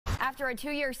After a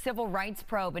 2-year civil rights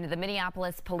probe into the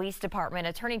Minneapolis Police Department,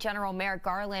 Attorney General Merrick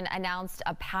Garland announced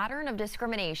a pattern of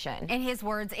discrimination. In his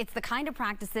words, it's the kind of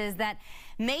practices that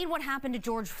made what happened to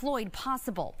George Floyd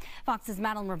possible. Fox's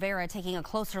Madeleine Rivera taking a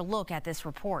closer look at this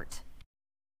report.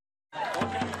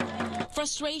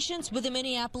 Frustrations with the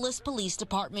Minneapolis Police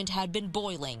Department had been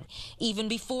boiling even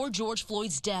before George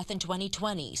Floyd's death in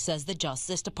 2020, says the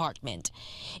Justice Department.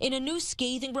 In a new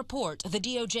scathing report, the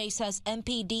DOJ says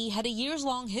MPD had a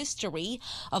years-long history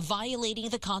of violating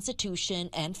the Constitution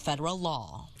and federal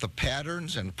law. The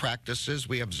patterns and practices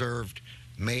we observed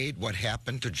made what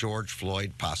happened to George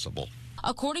Floyd possible.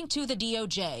 According to the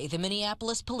DOJ, the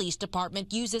Minneapolis Police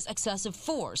Department uses excessive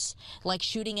force, like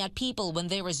shooting at people when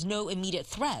there is no immediate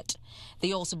threat.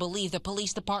 They also believe the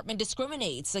police department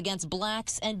discriminates against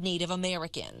blacks and Native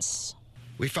Americans.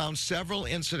 We found several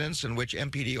incidents in which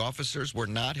MPD officers were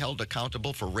not held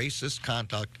accountable for racist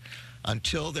conduct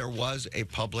until there was a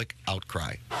public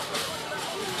outcry.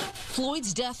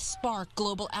 Floyd's death sparked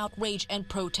global outrage and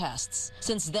protests.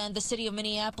 Since then, the city of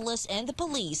Minneapolis and the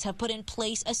police have put in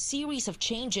place a series of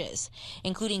changes,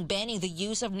 including banning the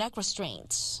use of neck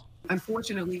restraints.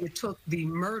 Unfortunately, it took the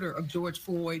murder of George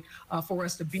Floyd for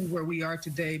us to be where we are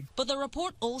today. But the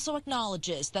report also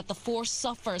acknowledges that the force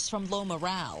suffers from low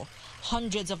morale.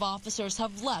 Hundreds of officers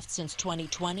have left since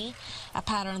 2020, a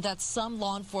pattern that some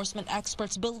law enforcement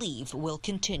experts believe will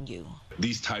continue.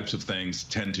 These types of things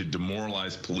tend to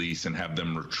demoralize police and have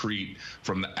them retreat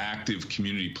from the active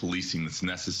community policing that's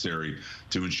necessary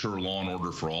to ensure law and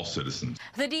order for all citizens.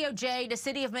 The DOJ, the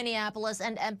city of Minneapolis,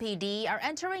 and MPD are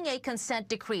entering a consent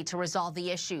decree to resolve the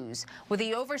issues with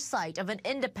the oversight of an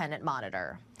independent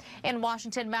monitor. In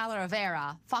Washington, Madeleine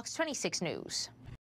Rivera, Fox 26 News.